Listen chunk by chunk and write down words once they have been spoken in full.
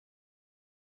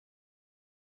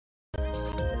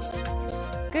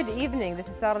Good evening, this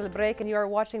is Sarah Al-Break and you are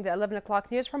watching the 11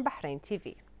 o'clock news from Bahrain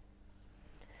TV.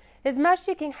 His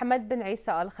Majesty King Hamad bin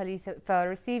Isa Al Khalifa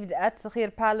received at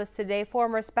Sakhir Palace today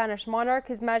former Spanish monarch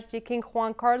His Majesty King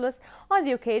Juan Carlos on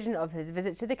the occasion of his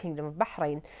visit to the Kingdom of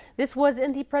Bahrain. This was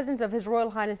in the presence of His Royal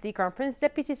Highness the Crown Prince,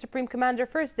 Deputy Supreme Commander,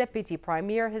 First Deputy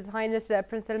Premier, His Highness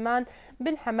Prince Salman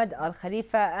bin Hamad Al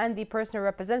Khalifa, and the personal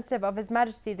representative of His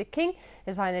Majesty the King,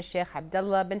 His Highness Sheikh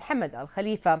Abdullah bin Hamad Al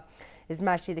Khalifa. His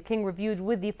Majesty the King reviewed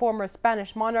with the former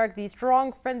Spanish monarch the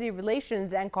strong friendly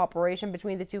relations and cooperation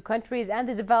between the two countries and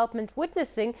the development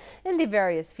witnessing in the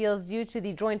various fields due to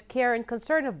the joint care and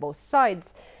concern of both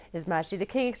sides. His Majesty the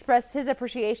King expressed his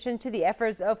appreciation to the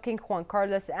efforts of King Juan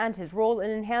Carlos and his role in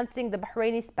enhancing the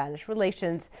Bahraini-Spanish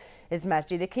relations. His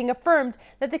Majesty the King affirmed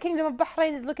that the Kingdom of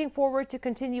Bahrain is looking forward to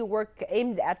continue work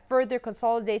aimed at further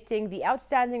consolidating the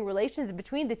outstanding relations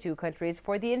between the two countries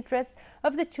for the interests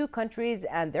of the two countries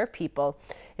and their people.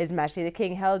 His Majesty the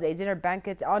King held a dinner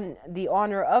banquet on the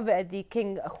honor of the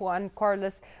King Juan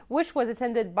Carlos, which was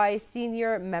attended by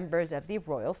senior members of the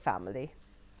royal family.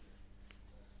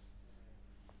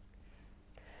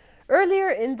 Earlier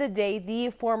in the day,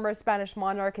 the former Spanish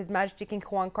monarch, His Majesty King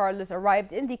Juan Carlos,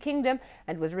 arrived in the kingdom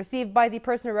and was received by the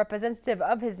personal representative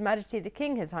of His Majesty the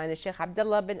King, His Highness Sheikh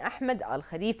Abdullah bin Ahmed Al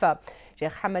Khalifa,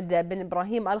 Sheikh Hamad bin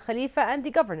Ibrahim Al Khalifa, and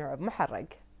the Governor of Muharraq.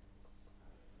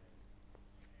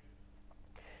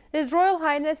 His Royal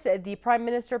Highness the Prime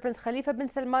Minister Prince Khalifa bin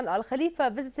Salman Al Khalifa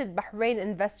visited Bahrain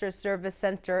Investors Service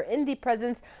Center in the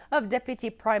presence of Deputy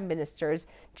Prime Ministers,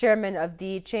 Chairman of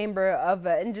the Chamber of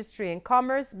Industry and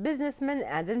Commerce, businessmen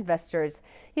and investors.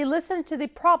 He listened to the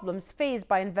problems faced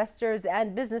by investors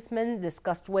and businessmen,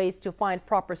 discussed ways to find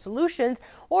proper solutions,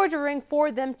 ordering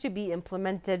for them to be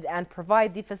implemented, and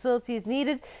provide the facilities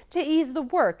needed to ease the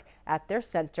work at their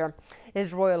center.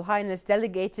 His Royal Highness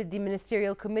delegated the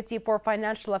Ministerial Committee for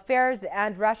Financial Affairs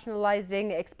and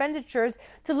Rationalizing Expenditures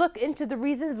to look into the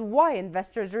reasons why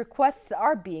investors' requests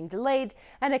are being delayed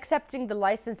and accepting the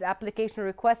license application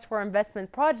requests for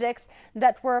investment projects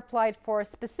that were applied for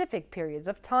specific periods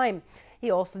of time. He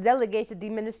also delegated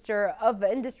the Minister of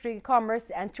Industry,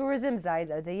 Commerce and Tourism, Zaid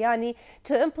Al-Dayani,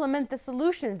 to implement the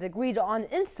solutions agreed on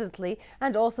instantly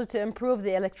and also to improve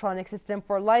the electronic system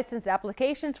for license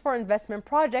applications for investment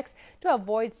projects to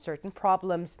avoid certain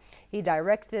problems. He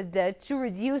directed to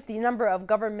reduce the number of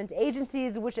government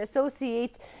agencies which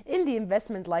associate in the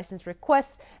investment license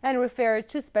requests and refer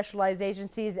to specialized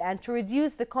agencies, and to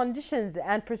reduce the conditions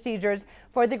and procedures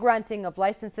for the granting of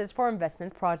licenses for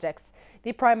investment projects.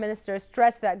 The Prime Minister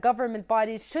stressed that government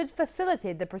bodies should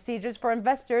facilitate the procedures for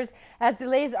investors, as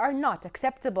delays are not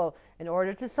acceptable, in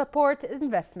order to support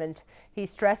investment. He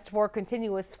stressed for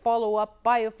continuous follow-up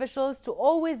by officials to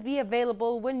always be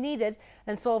available when needed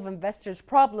and solve investors'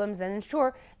 problems and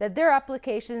ensure that their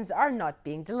applications are not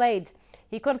being delayed.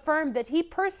 He confirmed that he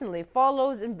personally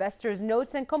follows investors'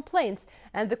 notes and complaints,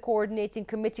 and the coordinating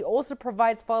committee also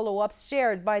provides follow-ups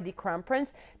shared by the Crown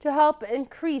Prince to help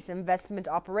increase investment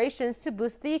operations to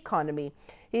boost the economy.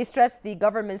 He stressed the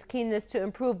government's keenness to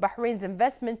improve Bahrain's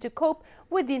investment to cope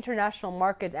with the international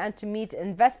market and to meet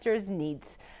investors'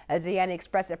 needs. Al-Zayani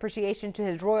expressed appreciation to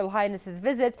His Royal Highness's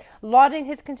visit, lauding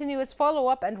his continuous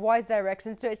follow-up and wise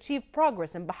directions to achieve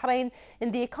progress in Bahrain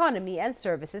in the economy and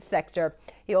services sector.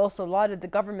 He also lauded the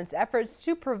government's efforts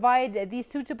to provide the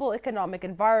suitable economic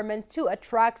environment to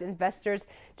attract investors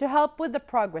to help with the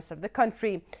progress of the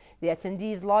country. The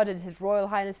attendees lauded His Royal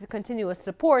Highness's continuous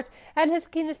support and his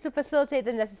keenness to facilitate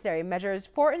the necessary measures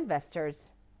for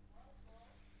investors.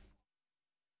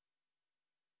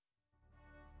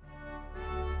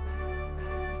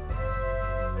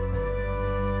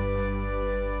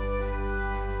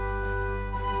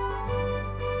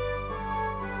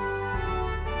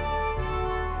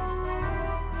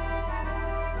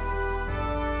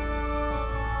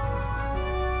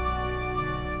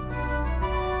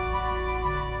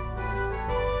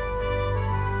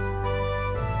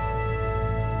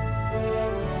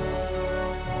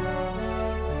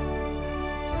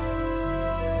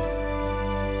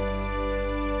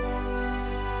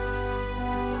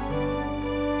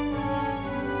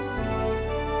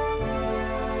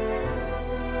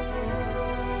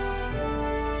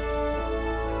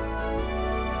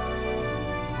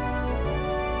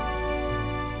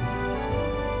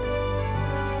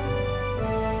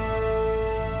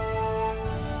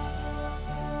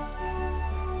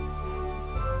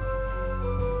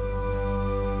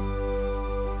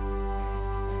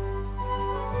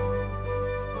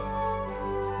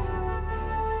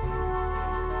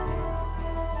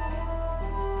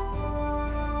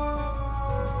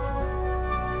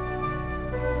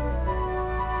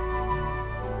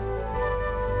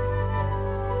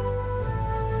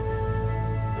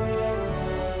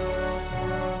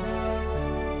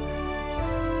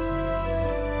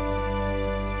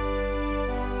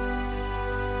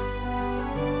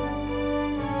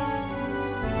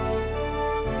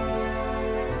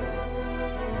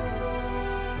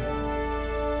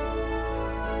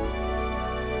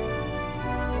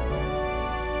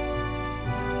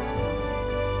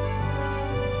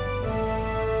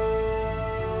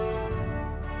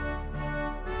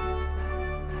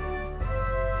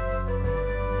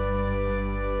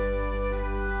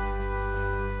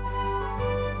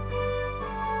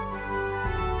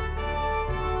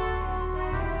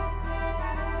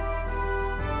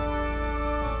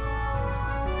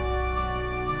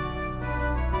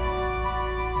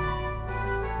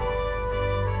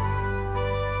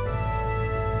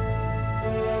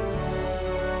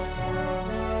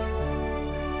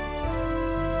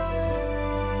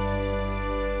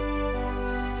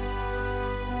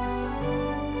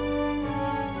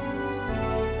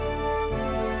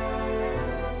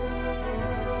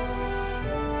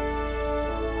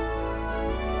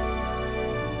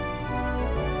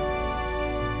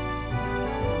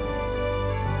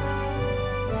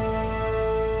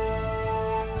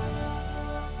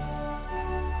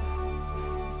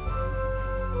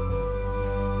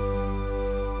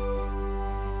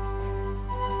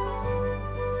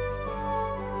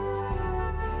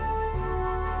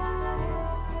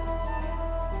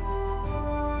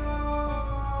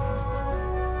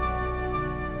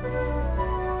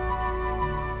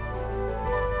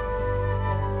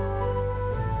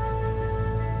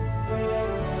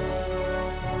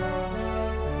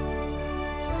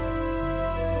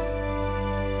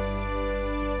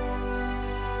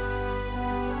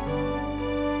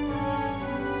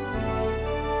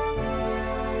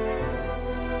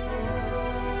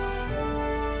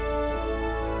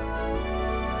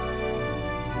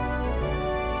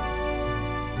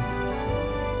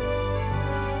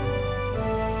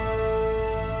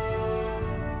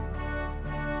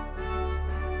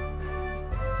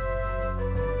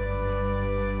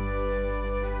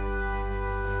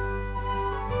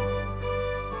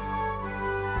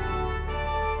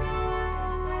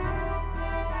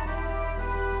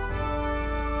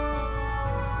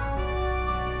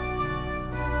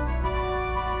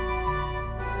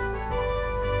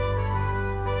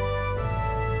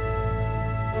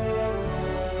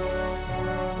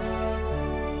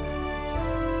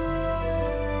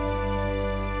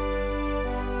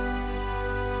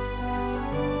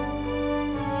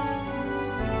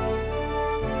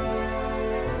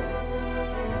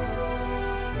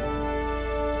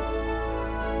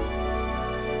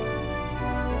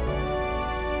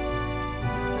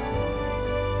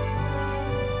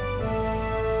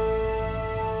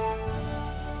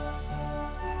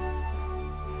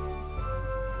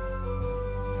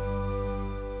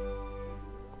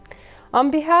 On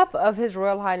behalf of His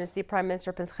Royal Highness the Prime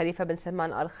Minister Prince Khalifa bin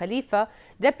Salman Al Khalifa,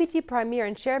 Deputy Premier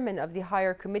and Chairman of the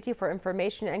Higher Committee for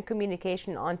Information and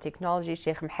Communication on Technology,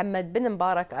 Sheikh Mohammed bin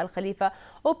Mbarak Al Khalifa,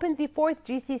 opened the 4th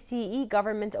GCC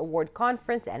Government Award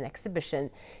Conference and Exhibition.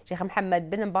 Sheikh Mohammed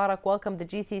bin Mbarak welcomed the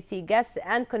GCC guests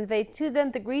and conveyed to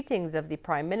them the greetings of the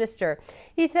Prime Minister.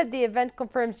 He said the event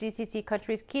confirms GCC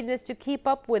countries' keenness to keep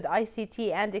up with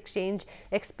ICT and exchange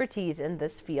expertise in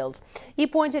this field. He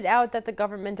pointed out that the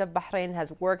government of Bahrain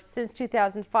has worked since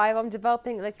 2005 on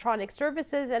developing electronic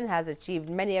services and has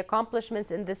achieved many accomplishments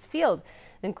in this field,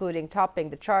 including topping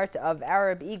the chart of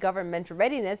Arab e-government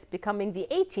readiness, becoming the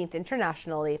 18th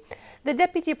internationally. The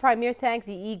Deputy Premier thanked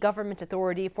the e-government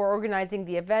authority for organizing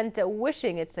the event,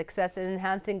 wishing its success in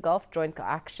enhancing Gulf joint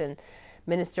action.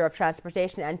 Minister of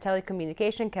Transportation and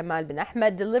Telecommunication Kamal bin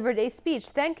Ahmed delivered a speech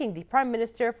thanking the Prime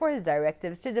Minister for his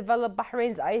directives to develop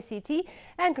Bahrain's ICT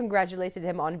and congratulated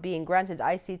him on being granted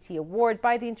ICT award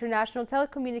by the International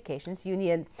Telecommunications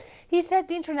Union. He said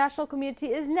the international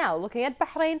community is now looking at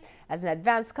Bahrain as an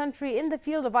advanced country in the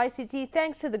field of ICT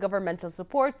thanks to the governmental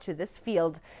support to this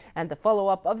field and the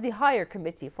follow-up of the Higher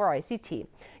Committee for ICT.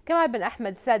 Kamal bin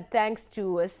Ahmed said thanks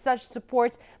to such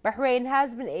support, Bahrain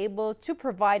has been able to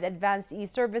provide advanced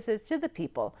e-services to the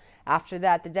people. After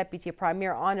that, the Deputy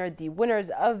Premier honored the winners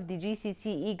of the GCC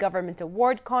E-Government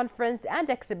Award Conference and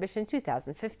Exhibition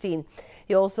 2015.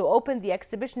 He also opened the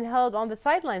exhibition held on the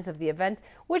sidelines of the event,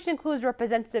 which includes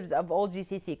representatives of all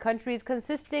GCC countries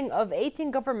consisting of 18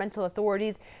 governmental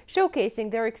authorities, showcasing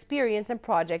their experience and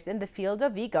projects in the field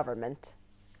of e-government.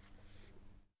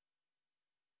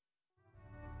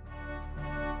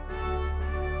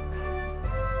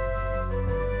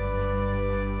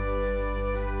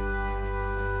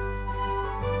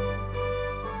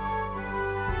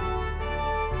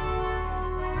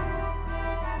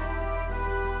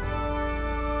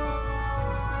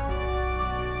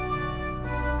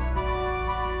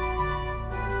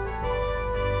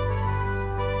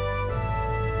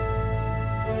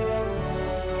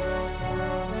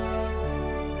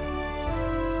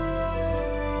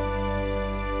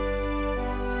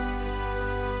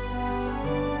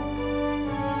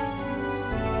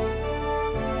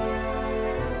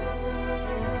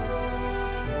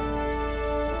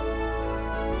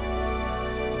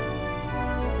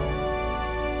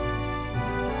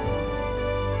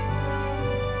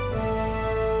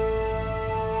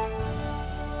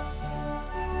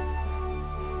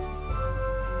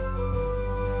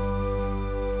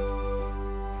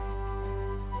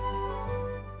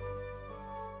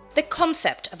 The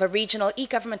concept of a regional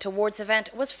e-government awards event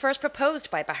was first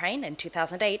proposed by Bahrain in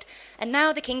 2008, and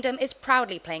now the Kingdom is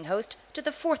proudly playing host to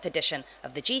the 4th edition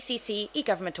of the GCC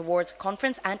e-government awards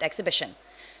conference and exhibition.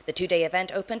 The two-day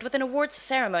event opened with an awards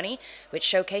ceremony which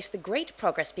showcased the great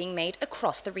progress being made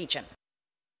across the region.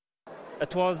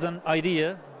 It was an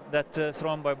idea that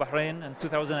thrown by Bahrain in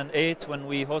 2008 when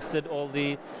we hosted all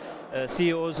the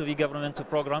CEOs of e-government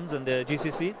programs in the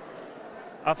GCC.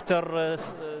 After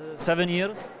 7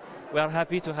 years, we are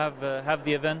happy to have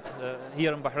the event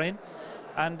here in Bahrain,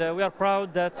 and we are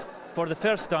proud that for the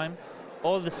first time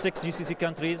all the 6 GCC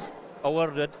countries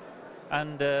awarded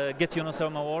and get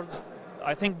some awards.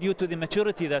 I think due to the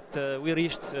maturity that we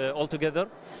reached altogether.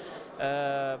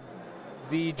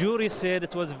 The jury said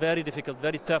it was very difficult,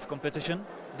 very tough competition.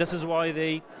 This is why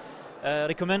they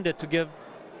recommended to give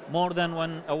more than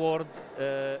one award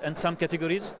in some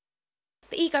categories.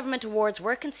 The e-government awards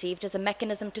were conceived as a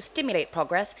mechanism to stimulate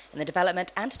progress in the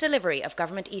development and delivery of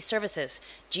government e-services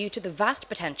due to the vast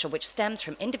potential which stems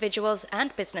from individuals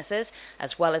and businesses,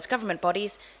 as well as government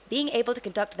bodies, being able to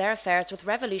conduct their affairs with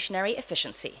revolutionary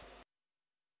efficiency.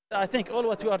 I think all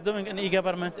what we are doing in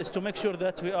e-government is to make sure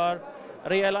that we are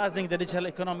realizing the digital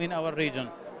economy in our region.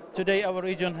 Today our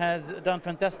region has done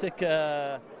fantastic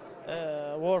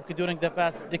work during the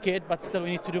past decade, but still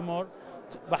we need to do more.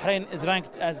 Bahrain is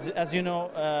ranked, as you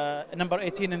know, number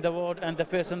 18 in the world and the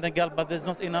first in the Gulf, but there's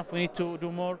not enough. We need to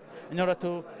do more in order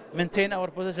to maintain our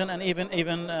position and even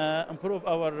improve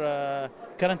our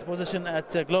current position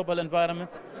at global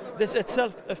environment. This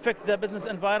itself affects the business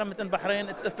environment in Bahrain.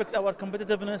 It affects our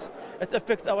competitiveness. It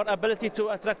affects our ability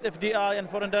to attract FDI and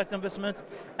foreign direct investment,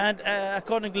 and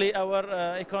accordingly our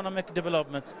economic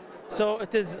development. So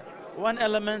it is one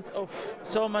element of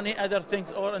so many other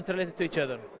things all interrelated to each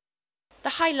other. The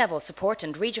high-level support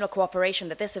and regional cooperation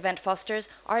that this event fosters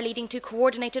are leading to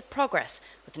coordinated progress,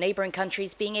 with neighbouring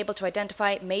countries being able to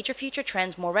identify major future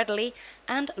trends more readily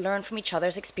and learn from each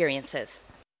other's experiences.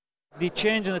 The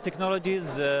change in the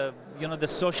technologies, the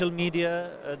social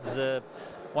media, it's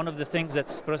one of the things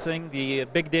that's pressing, the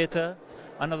big data.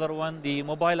 Another one, the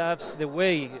mobile apps, the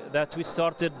way that we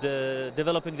started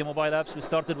developing the mobile apps, we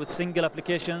started with single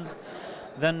applications,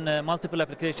 then multiple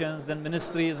applications, then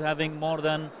ministries having more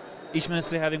than, each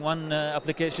ministry having one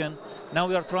application. Now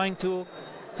we are trying to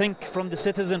think from the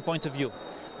citizen point of view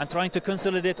and trying to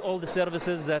consolidate all the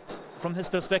services that, from his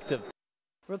perspective.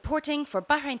 Reporting for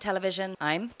Bahrain Television,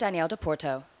 I'm Danielle de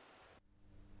Porto.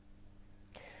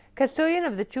 Custodian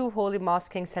of the two holy mosques,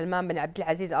 King Salman bin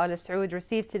Abdulaziz Al Saud,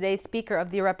 received today Speaker of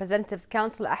the Representatives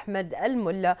Council Ahmed Al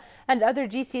Mullah and other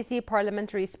GCC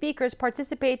parliamentary speakers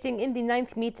participating in the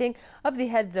 9th meeting of the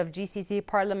heads of GCC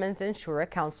parliaments and Shura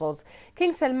councils.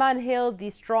 King Salman hailed the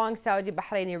strong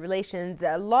Saudi-Bahraini relations,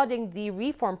 lauding the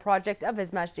reform project of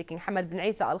His Majesty King Hamad bin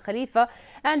Isa Al Khalifa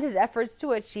and his efforts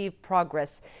to achieve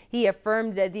progress. He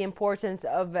affirmed the importance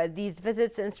of these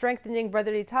visits in strengthening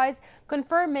brotherly ties,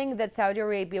 confirming that Saudi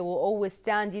Arabia will always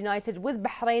stand united with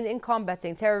Bahrain in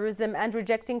combating terrorism and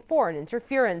rejecting foreign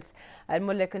interference.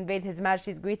 Al-Mullah conveyed His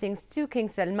Majesty's greetings to King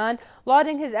Salman,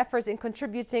 lauding his efforts in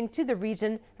contributing to the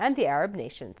region and the Arab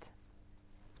nations.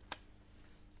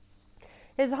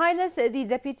 His Highness the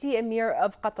Deputy Emir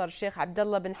of Qatar, Sheikh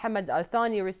Abdullah bin Hamad Al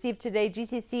Thani, received today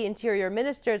GCC Interior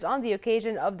Ministers on the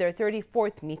occasion of their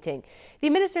 34th meeting. The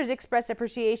ministers expressed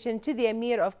appreciation to the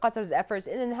Emir of Qatar's efforts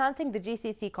in enhancing the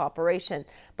GCC cooperation.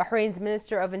 Bahrain's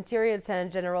Minister of Interior,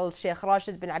 Lieutenant General Sheikh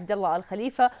Rashid bin Abdullah Al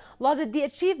Khalifa, lauded the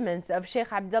achievements of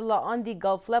Sheikh Abdullah on the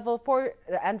Gulf level for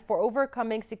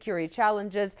overcoming security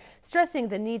challenges, stressing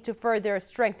the need to further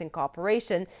strengthen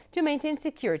cooperation to maintain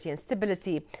security and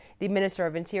stability. The Minister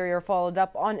of Interior followed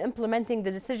up on implementing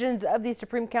the decisions of the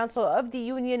Supreme Council of the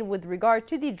Union with regard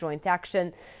to the joint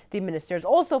action. The ministers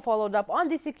also followed up on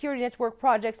the security network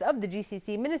projects of the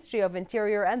GCC Ministry of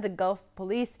Interior and the Gulf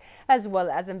Police, as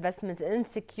well as investments in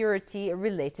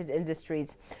security-related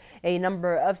industries. A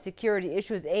number of security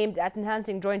issues aimed at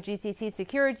enhancing joint GCC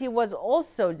security was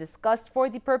also discussed for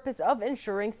the purpose of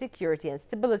ensuring security and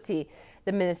stability.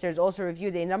 The ministers also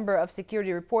reviewed a number of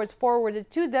security reports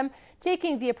forwarded to them,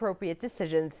 taking the appropriate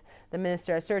decisions. The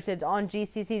minister asserted on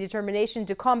GCC determination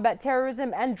to combat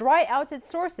terrorism and dry out its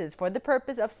sources for the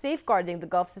purpose of safeguarding the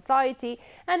Gulf society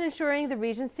and ensuring the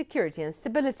region's security and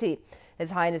stability. His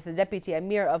Highness the Deputy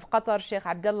Emir of Qatar, Sheikh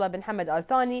Abdullah bin Hamad Al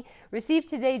Thani, received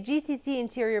today GCC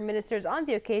Interior Ministers on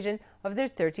the occasion of their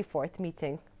 34th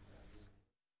meeting.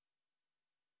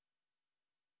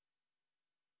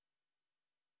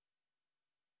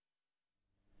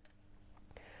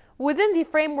 Within the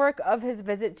framework of his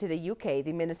visit to the UK,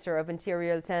 the Minister of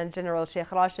Interior, Lieutenant General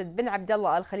Sheikh Rashid bin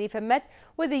Abdullah Al Khalifa, met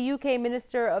with the UK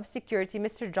Minister of Security,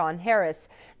 Mr. John Harris.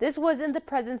 This was in the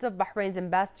presence of Bahrain's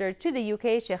ambassador to the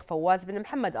UK, Sheikh Fawaz bin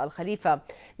Mohammed Al Khalifa,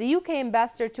 the UK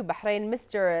ambassador to Bahrain,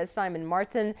 Mr. Simon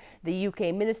Martin. The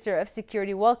UK Minister of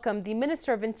Security welcomed the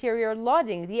Minister of Interior,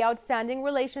 lauding the outstanding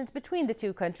relations between the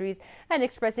two countries and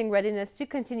expressing readiness to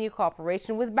continue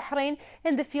cooperation with Bahrain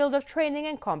in the field of training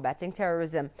and combating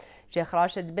terrorism. Sheikh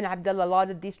Rashid bin Abdullah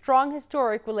lauded the strong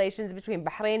historic relations between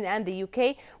Bahrain and the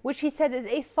UK, which he said is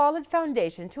a solid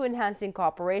foundation to enhancing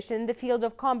cooperation in the field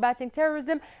of combating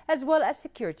terrorism as well as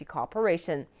security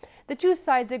cooperation. The two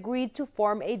sides agreed to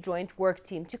form a joint work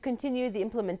team to continue the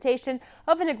implementation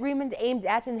of an agreement aimed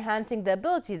at enhancing the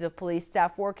abilities of police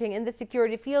staff working in the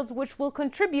security fields, which will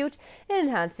contribute in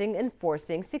enhancing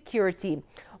enforcing security.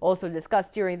 Also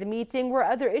discussed during the meeting were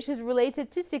other issues related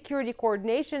to security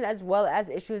coordination as well as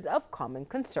issues of common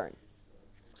concern.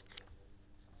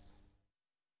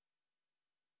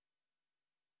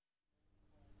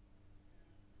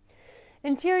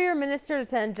 Interior Minister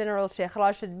Lieutenant General Sheikh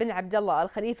Rashid bin Abdullah Al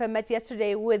Khalifa met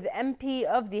yesterday with MP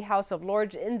of the House of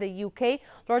Lords in the UK,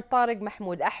 Lord Tariq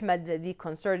Mahmoud Ahmed, the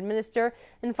concerned minister,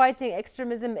 in fighting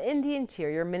extremism in the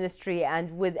Interior Ministry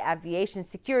and with aviation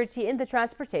security in the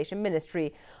Transportation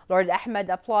Ministry. Lord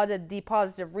Ahmed applauded the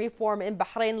positive reform in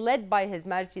Bahrain led by His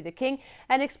Majesty the King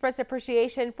and expressed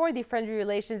appreciation for the friendly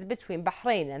relations between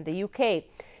Bahrain and the UK.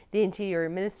 The Interior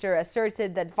Minister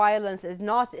asserted that violence is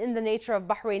not in the nature of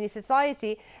Bahraini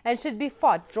society and should be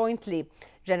fought jointly.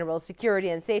 General security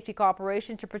and safety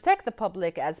cooperation to protect the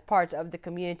public as part of the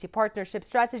community partnership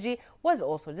strategy was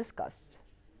also discussed.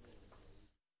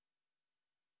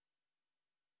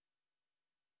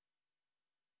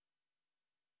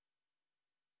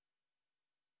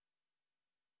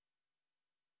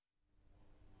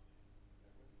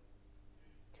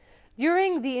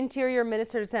 During the Interior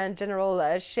Minister Lieutenant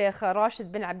General Sheikh Rashid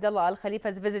bin Abdullah Al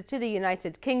Khalifa's visit to the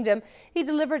United Kingdom, he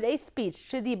delivered a speech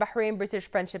to the Bahrain British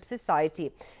Friendship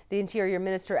Society. The Interior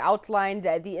Minister outlined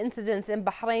the incidents in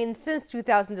Bahrain since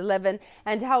 2011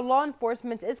 and how law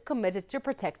enforcement is committed to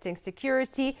protecting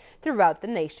security throughout the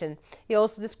nation. He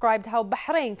also described how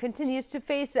Bahrain continues to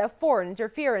face foreign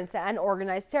interference and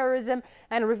organized terrorism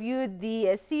and reviewed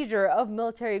the seizure of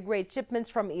military-grade shipments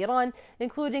from Iran,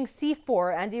 including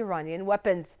C4 and Iranian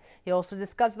weapons. He also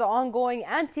discussed the ongoing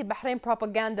anti-Bahrain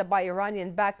propaganda by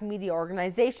Iranian-backed media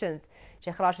organizations.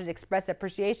 Sheikh Rashid expressed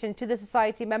appreciation to the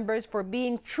society members for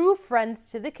being true friends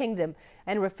to the kingdom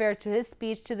and referred to his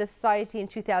speech to the society in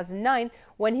 2009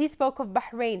 when he spoke of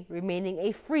Bahrain remaining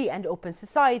a free and open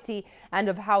society and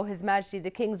of how His Majesty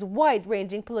the King's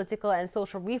wide-ranging political and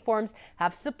social reforms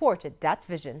have supported that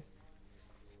vision.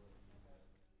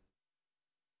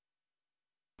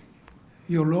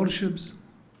 Your Lordships,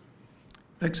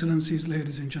 Excellencies,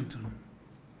 ladies and gentlemen,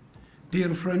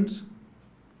 dear friends,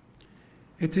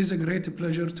 it is a great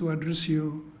pleasure to address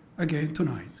you again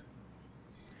tonight.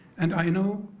 And I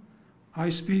know I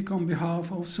speak on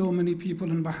behalf of so many people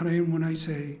in Bahrain when I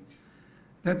say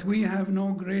that we have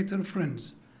no greater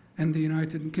friends in the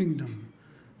United Kingdom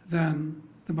than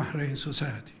the Bahrain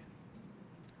society.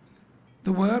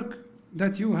 The work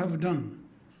that you have done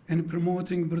in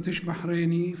promoting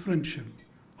British-Bahraini friendship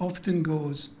often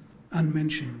goes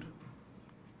unmentioned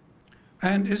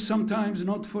and is sometimes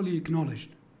not fully acknowledged.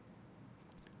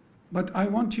 But I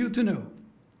want you to know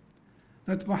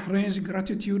that Bahrain's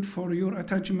gratitude for your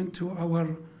attachment to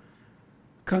our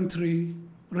country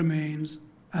remains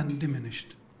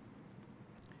undiminished.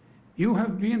 You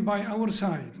have been by our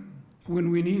side when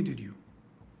we needed you.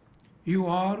 You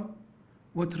are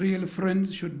what real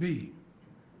friends should be,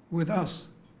 with us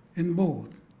in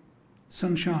both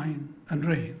sunshine and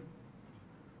rain.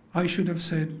 I should have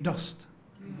said dust.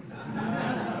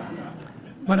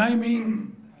 But I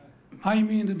mean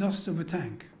the dust of a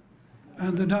tank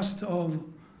and the dust of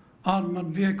armored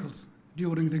vehicles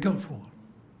during the Gulf War.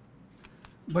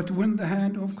 But when the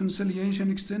hand of conciliation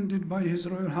extended by His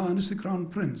Royal Highness the Crown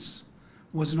Prince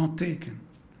was not taken,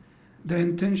 the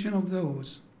intention of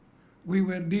those we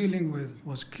were dealing with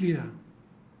was clear.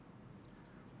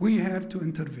 We had to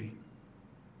intervene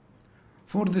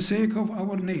for the sake of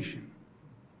our nation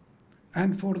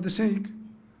and for the sake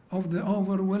of the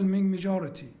overwhelming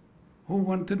majority who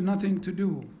wanted nothing to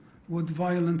do with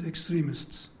violent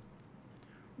extremists.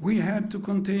 We had to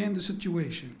contain the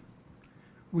situation.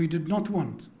 We did not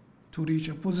want to reach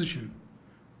a position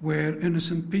where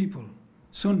innocent people,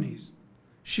 Sunnis,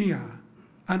 Shia,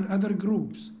 and other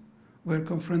groups were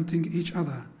confronting each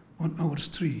other on our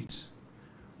streets.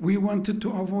 We wanted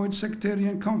to avoid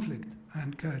sectarian conflict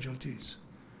and casualties.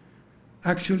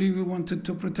 Actually, we wanted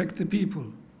to protect the people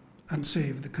and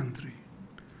save the country.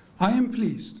 I am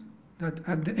pleased that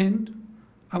at the end,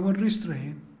 our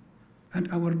restraint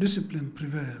and our discipline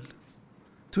prevailed.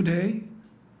 Today,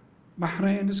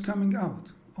 Bahrain is coming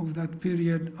out of that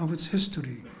period of its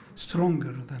history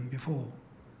stronger than before.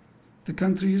 The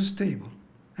country is stable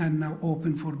and now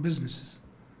open for businesses.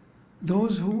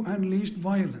 Those who unleashed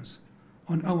violence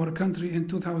on our country in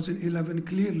 2011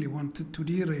 clearly wanted to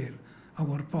derail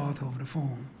our path of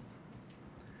reform.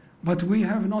 But we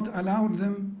have not allowed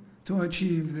them to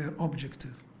achieve their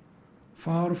objective.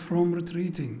 Far from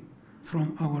retreating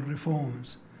from our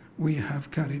reforms, we have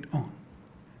carried on.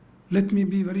 Let me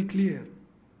be very clear.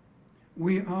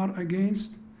 We are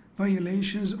against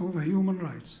violations of human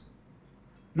rights,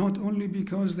 not only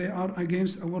because they are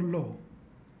against our law,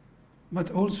 but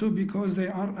also because they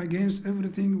are against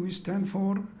everything we stand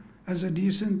for as a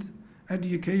decent,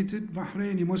 educated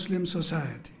Bahraini Muslim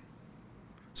society.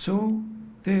 So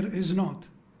there is not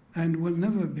and will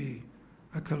never be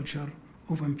a culture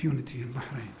of impunity in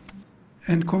Bahrain.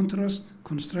 In contrast,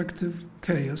 constructive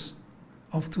chaos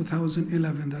of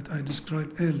 2011 that I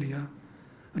described earlier,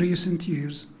 recent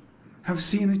years have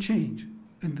seen a change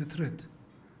in the threat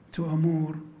to a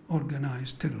more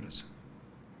organized terrorism.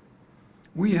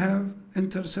 We have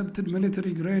intercepted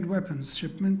military-grade weapons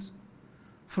shipments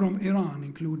from Iran,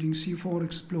 including C4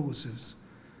 explosives,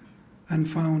 and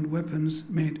found weapons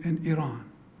made in Iran.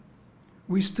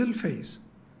 We still face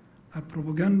a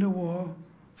propaganda war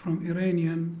from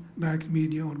Iranian-backed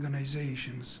media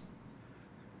organizations.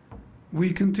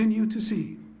 We continue to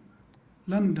see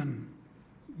London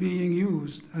being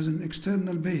used as an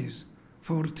external base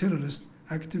for terrorist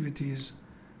activities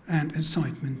and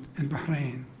incitement in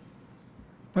Bahrain.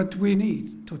 But we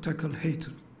need to tackle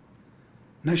hatred.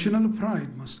 National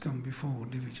pride must come before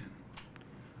division.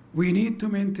 We need to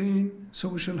maintain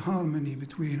social harmony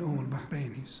between all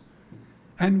Bahrainis.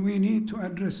 And we need to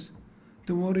address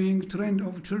the worrying trend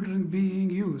of children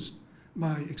being used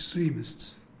by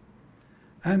extremists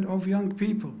and of young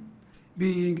people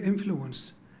being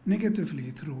influenced negatively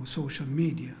through social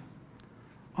media.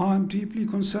 I am deeply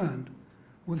concerned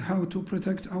with how to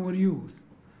protect our youth,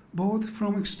 both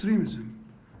from extremism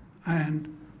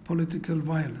and political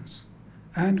violence,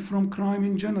 and from crime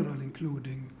in general,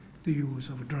 including the use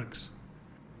of drugs.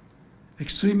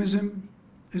 Extremism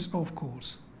is, of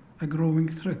course, a growing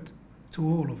threat to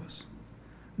all of us,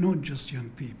 not just young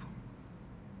people.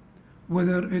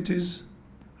 Whether it is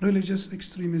religious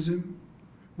extremism,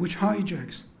 which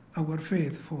hijacks our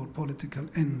faith for political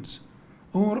ends,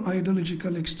 or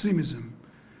ideological extremism,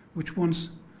 which wants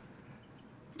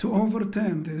to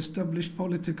overturn the established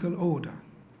political order,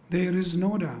 there is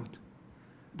no doubt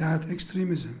that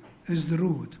extremism is the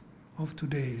root of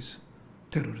today's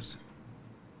terrorism.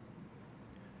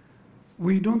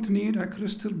 We don't need a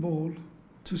crystal ball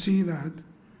to see that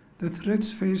the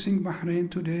threats facing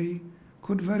Bahrain today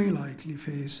could very likely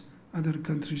face other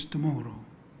countries tomorrow.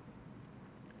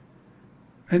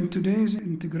 In today's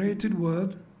integrated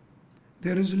world,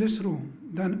 there is less room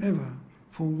than ever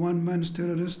for one man's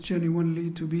terrorist genuinely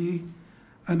to be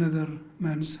another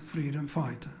man's freedom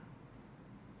fighter.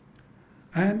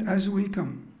 And as we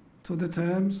come to the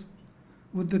terms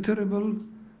with the terrible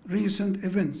recent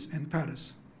events in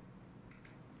Paris,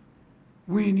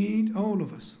 we need, all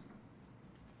of us,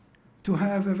 to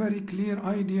have a very clear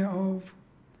idea of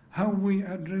how we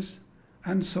address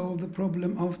and solve the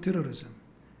problem of terrorism.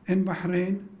 In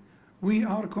Bahrain, we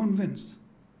are convinced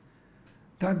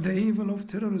that the evil of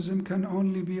terrorism can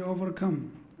only be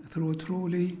overcome through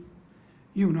truly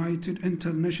united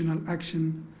international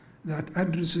action that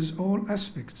addresses all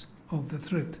aspects of the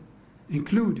threat,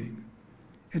 including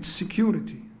its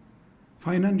security,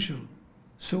 financial,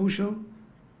 social,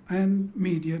 and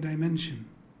media dimension.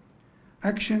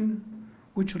 Action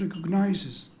which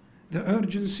recognizes the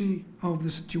urgency of the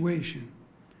situation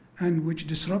and which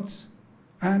disrupts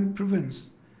and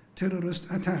prevents terrorist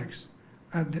attacks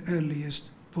at the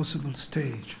earliest possible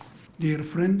stage. Dear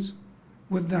friends,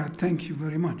 with that, thank you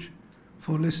very much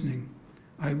for listening.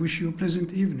 I wish you a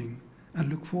pleasant evening and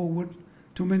look forward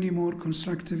to many more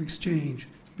constructive exchange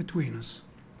between us.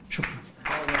 Shukran.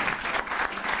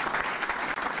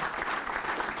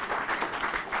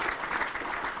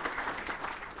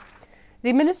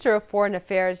 The Minister of Foreign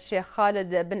Affairs, Sheikh Khalid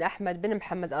bin Ahmed bin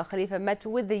Mohammed Al Khalifa, met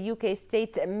with the UK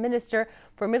State Minister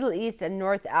for Middle East and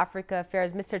North Africa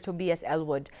Affairs, Mr. Tobias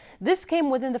Elwood. This came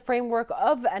within the framework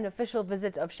of an official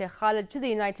visit of Sheikh Khalid to the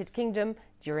United Kingdom.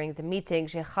 During the meeting,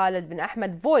 Sheikh Khalid bin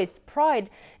Ahmed voiced pride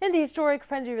in the historic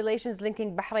friendly relations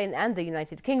linking Bahrain and the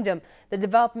United Kingdom, the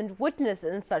development witnessed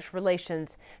in such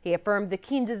relations. He affirmed the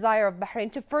keen desire of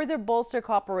Bahrain to further bolster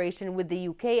cooperation with the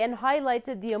UK and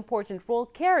highlighted the important role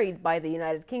carried by the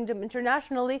United Kingdom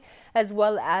internationally, as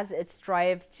well as its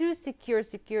drive to secure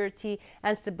security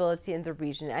and stability in the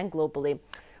region and globally.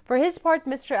 For his part,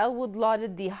 Mr. Elwood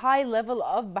lauded the high level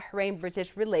of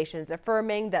Bahrain-British relations,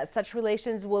 affirming that such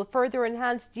relations will further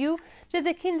enhance due to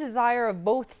the keen desire of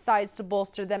both sides to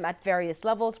bolster them at various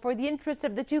levels for the interest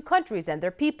of the two countries and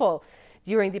their people.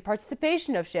 During the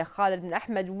participation of Sheikh Khalid bin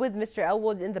Ahmed with Mr.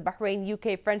 Elwood in the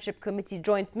Bahrain-UK Friendship Committee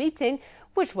joint meeting,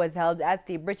 which was held at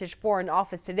the British Foreign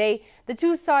Office today, the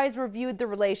two sides reviewed the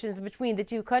relations between the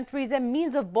two countries and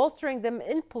means of bolstering them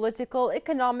in political,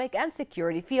 economic and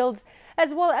security fields,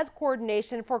 as well as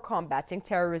coordination for combating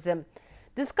terrorism.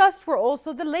 Discussed were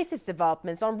also the latest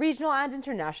developments on regional and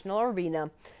international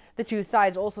arena. The two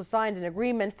sides also signed an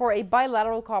agreement for a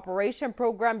bilateral cooperation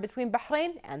program between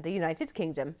Bahrain and the United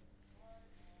Kingdom.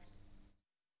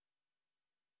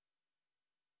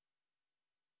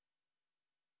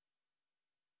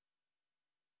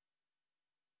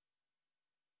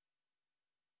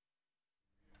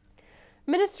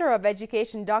 Minister of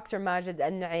Education Dr. Majid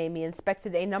Al-Naimi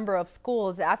inspected a number of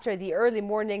schools after the early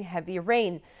morning heavy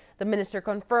rain. The minister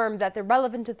confirmed that the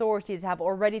relevant authorities have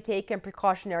already taken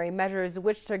precautionary measures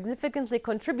which significantly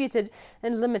contributed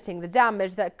in limiting the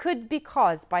damage that could be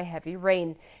caused by heavy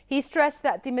rain. He stressed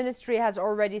that the ministry has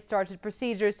already started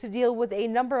procedures to deal with a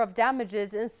number of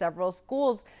damages in several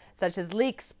schools, such as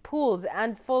leaks, pools,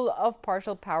 and full of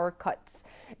partial power cuts,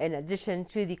 in addition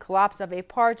to the collapse of a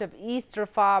part of East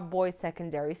Rafah Boys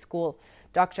Secondary School.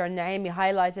 Dr. Naimi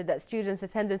highlighted that students'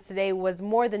 attendance today was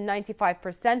more than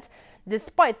 95%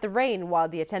 despite the rain, while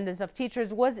the attendance of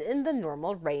teachers was in the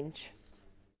normal range.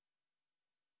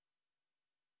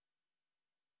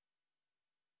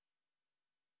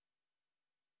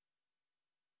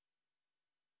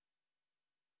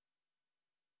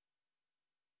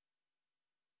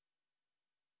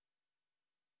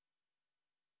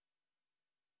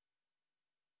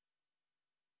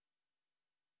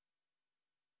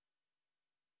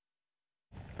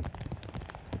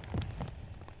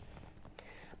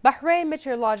 Bahrain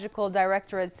Meteorological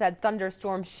Directorate said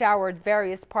thunderstorms showered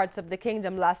various parts of the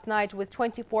kingdom last night with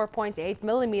 24.8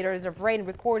 millimeters of rain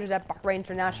recorded at Bahrain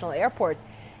International Airport,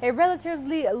 a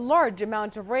relatively large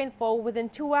amount of rainfall within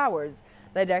 2 hours.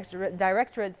 The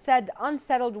directorate said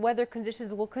unsettled weather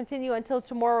conditions will continue until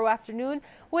tomorrow afternoon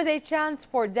with a chance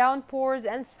for downpours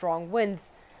and strong winds.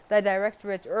 The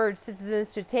directorate urged citizens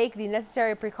to take the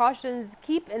necessary precautions,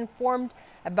 keep informed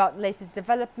about latest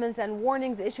developments and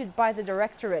warnings issued by the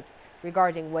directorate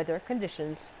regarding weather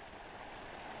conditions.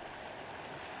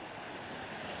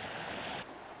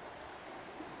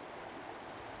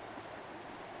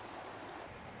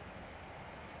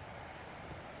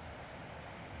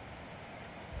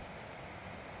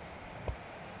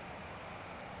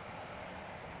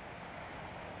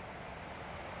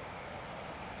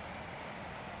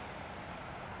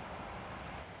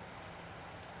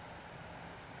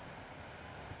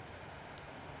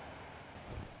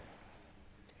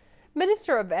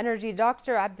 Minister of Energy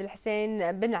Dr. Abdel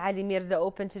Hussein bin Ali Mirza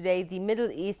opened today the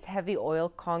Middle East Heavy Oil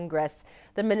Congress.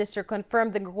 The minister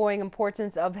confirmed the growing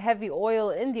importance of heavy oil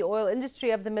in the oil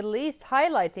industry of the Middle East,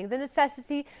 highlighting the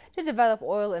necessity to develop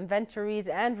oil inventories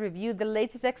and review the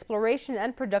latest exploration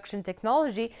and production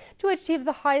technology to achieve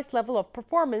the highest level of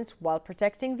performance while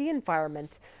protecting the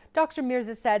environment. Dr.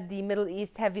 Mirza said the Middle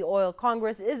East Heavy Oil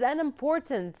Congress is an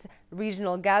important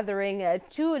regional gathering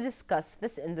to discuss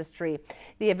this industry.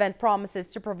 The event promises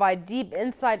to provide deep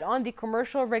insight on the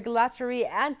commercial, regulatory,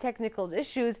 and technical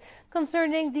issues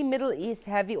concerning the Middle East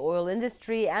heavy oil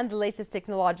industry and the latest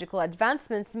technological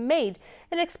advancements made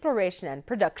in exploration and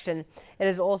production. It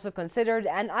is also considered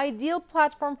an ideal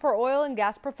platform for oil and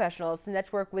gas professionals to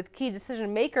network with key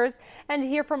decision makers and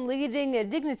hear from leading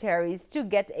dignitaries to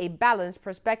get a balanced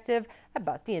perspective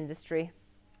about the industry.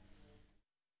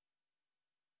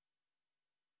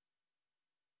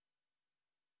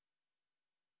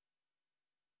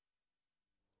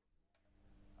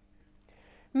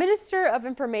 Minister of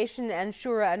Information and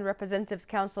Shura and Representatives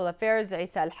Council Affairs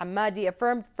Isa Al-Hamadi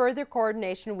affirmed further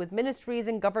coordination with ministries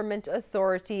and government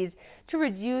authorities to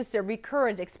reduce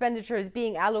recurrent expenditures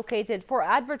being allocated for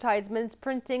advertisements,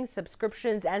 printing,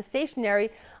 subscriptions and stationery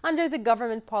under the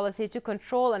government policy to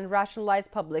control and rationalize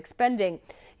public spending.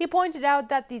 He pointed out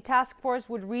that the task force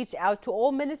would reach out to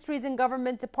all ministries and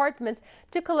government departments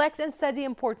to collect and study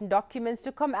important documents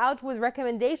to come out with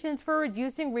recommendations for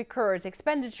reducing recurrent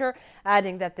expenditure,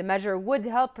 adding that the measure would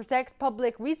help protect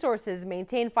public resources,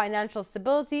 maintain financial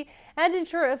stability, and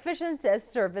ensure efficient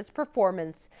service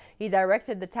performance. He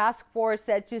directed the task force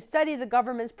to study the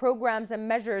government's programs and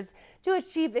measures to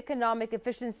achieve economic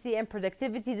efficiency and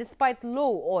productivity despite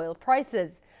low oil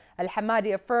prices.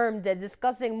 Al-Hamadi affirmed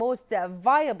discussing most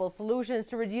viable solutions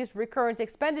to reduce recurrent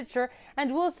expenditure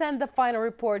and will send the final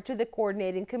report to the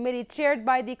coordinating committee chaired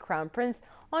by the Crown Prince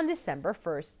on December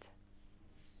 1st.